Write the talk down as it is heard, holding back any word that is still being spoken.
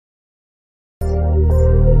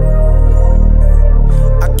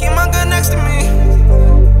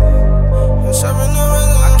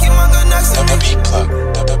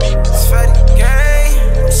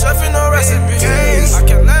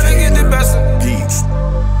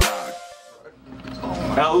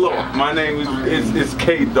Hello, my name is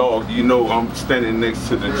K-Dog. You know I'm standing next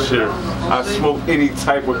to the chair. I smoke any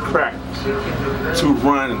type of crack to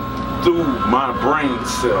run through my brain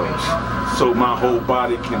cells so my whole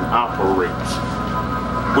body can operate.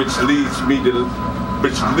 Which leads me to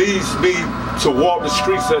walk the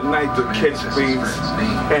streets at night to catch things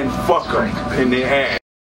and fuck them in their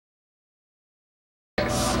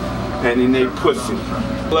ass and in their pussy.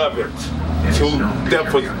 Love it. Till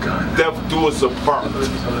death do us apart,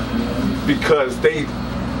 because they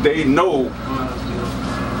know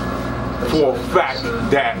for a fact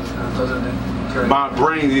that my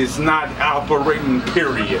brain is not operating,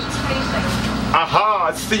 period.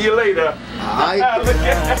 Aha, see you later.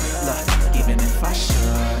 Even if I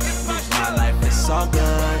should lose my life, it's all good.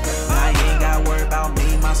 I ain't got worry about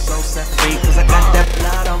me, my soul set free, cause I got that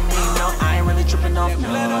blood on me. No, I ain't really tripping off.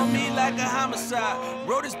 Blood on me like a homicide.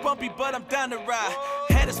 Road is bumpy, but I'm down to ride.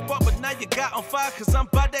 Had a spark, but now you got on fire, cause I'm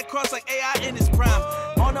by that cross like AI in its prime.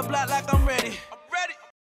 On the block like I'm ready. I'm ready.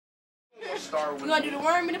 You gonna do the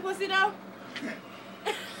worm in the pussy though?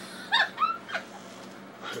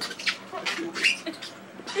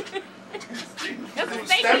 That's what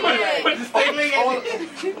they say.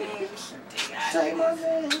 Say my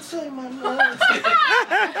name, say my name.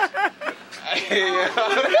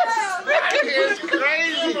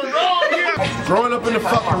 Growing up in the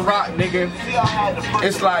fucking rock, nigga,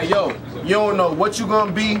 it's like, yo, you don't know what you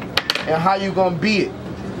gonna be and how you gonna be it.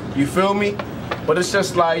 You feel me? But it's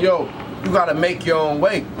just like, yo, you gotta make your own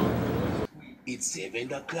way. It's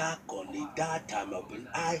 7 o'clock on the dot, time up and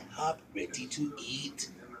I hop ready to eat.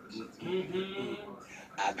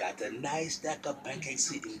 I got a nice stack of pancakes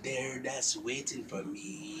sitting there that's waiting for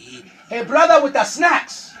me. Hey, brother with the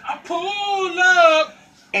snacks. I pull up.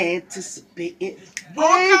 Anticipating.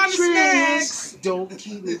 Waitress, don't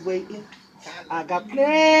keep me waiting. I got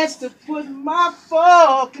plans to put my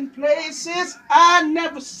fucking places I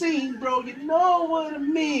never seen, bro. You know what I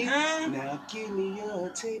mean. Now give me your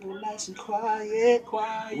table nice and quiet,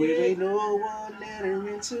 where ain't no one that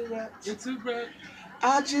interrupt.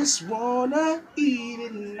 I just wanna eat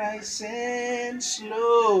it nice and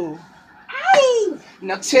slow. Ow!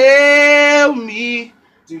 Now tell me,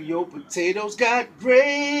 do your potatoes got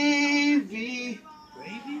gravy?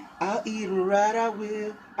 I'll eat it right, I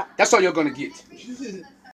will. That's all you're gonna get. She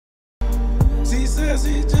says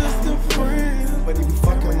he's just a friend, But he be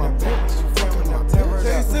fucking my bitch. Fucking my bitch.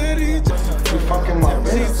 they said he just He fucking my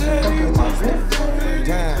bitch. Fucking my bitch.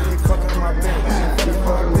 Damn, he fucking my bitch. He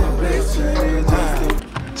fucking my bitch.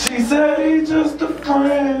 She said he's just a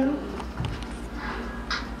friend.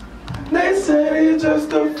 They said he's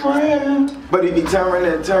just a friend. But he be tearing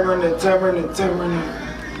it.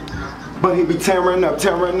 But he be tearing up.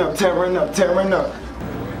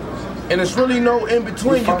 And it's really no in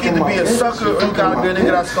between. You get to be a sucker or you gotta be a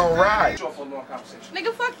nigga that's gonna ride.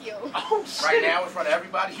 Nigga, fuck you. Oh, right now in front of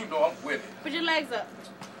everybody, you know I'm with it. Put your legs up.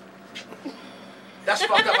 That's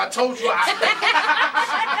fucked up. I told you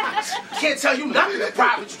I can't tell you nothing in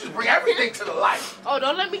private. You just bring everything to the light. Oh,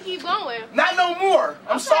 don't let me keep going. Not no more.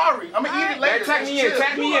 I'm sorry. I'm gonna eat it later. Tag me in. Eat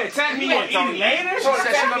it later? She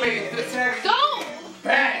said she gonna make dinner. Don't!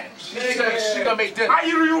 Bad. She said she gonna make dinner. How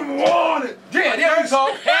you want it? Yeah, there you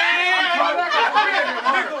go.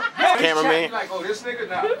 Cameraman. Like, oh, this nigga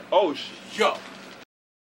now. Oh shit. Yo.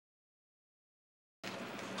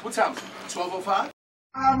 What time is it? 12:05?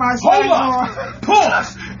 Hold up!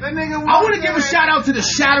 Pause! I want to give a shout out to the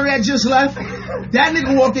shatter that just left. That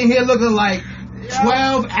nigga walked in here looking like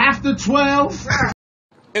 12 after 12.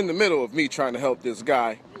 In the middle of me trying to help this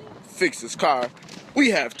guy fix his car,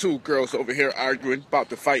 we have two girls over here arguing about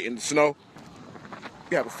to fight in the snow.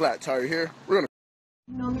 We have a flat tire here. We're gonna.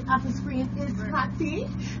 You know me off the screen is hotty,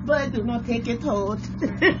 but do not take it out.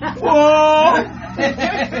 Whoa!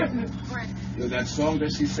 Yo, that song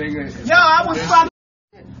that she's singing. Yo, I was fucking.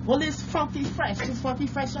 Well, it's funky fresh. It's funky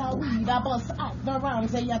fresh all weed. I bust out the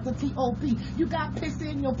rounds, they at the T.O.P. You got piss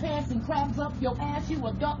in your pants and crabs up your ass. You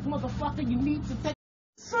a dark motherfucker. You need to take.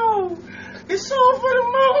 So, it's all for the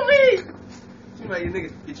movie. Too bad, you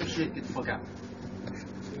niggas get your shit, get the fuck out.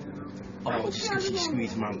 Oh, just because she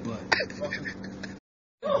squeezed my butt.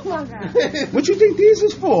 Oh my God. What you think these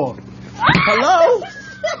is for? Hello?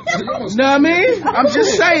 Know what I mean? I'm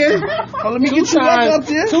just saying. Oh, let me get you back up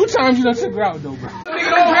there. 2 times you done took her out though, bro.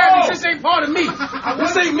 Nigga, don't grab this. This ain't part of me.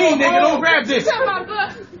 This ain't me, nigga. Don't grab this.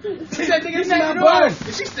 She said, nigga, this ain't my butt.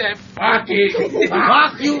 She said, fuck it.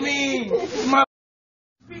 Fuck you mean? My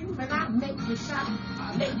When I make the shot,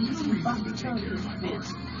 ladies, you about to turn this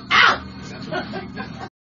bitch out.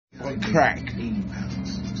 crack.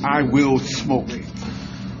 I will smoke it.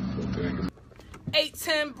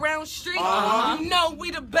 810 Brown Street. You know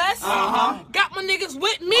we the best. Got my niggas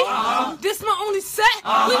with me. This my only set.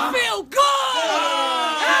 We feel good.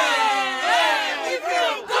 We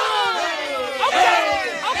feel good.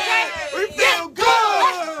 Okay. We feel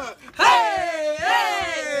good. Hey.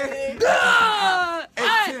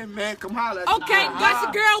 Man, come holler. Okay, got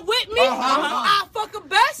your girl with me. I fuck her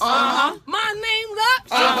best. My name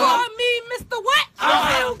Lux. She call me Mr. Wet. I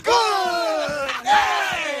feel good.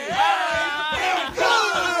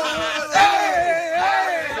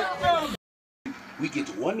 We get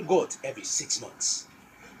one goat every 6 months.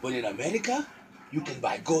 But in America, you can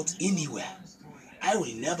buy goat anywhere. I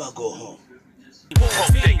will never go home.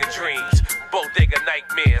 Bodega dreams, bodega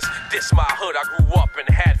nightmares. This my hood, I grew up and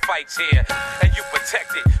had fights here. And you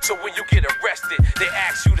protect it, so when you get arrested, they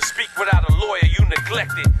ask you to speak without a lawyer, you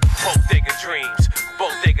neglect it. Bodega dreams,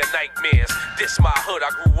 bodega nightmares. This my hood,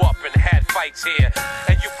 I grew up and had fights here.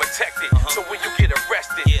 And you protect it, so when you get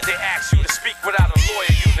arrested, they ask you to speak without a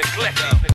lawyer, you neglect it.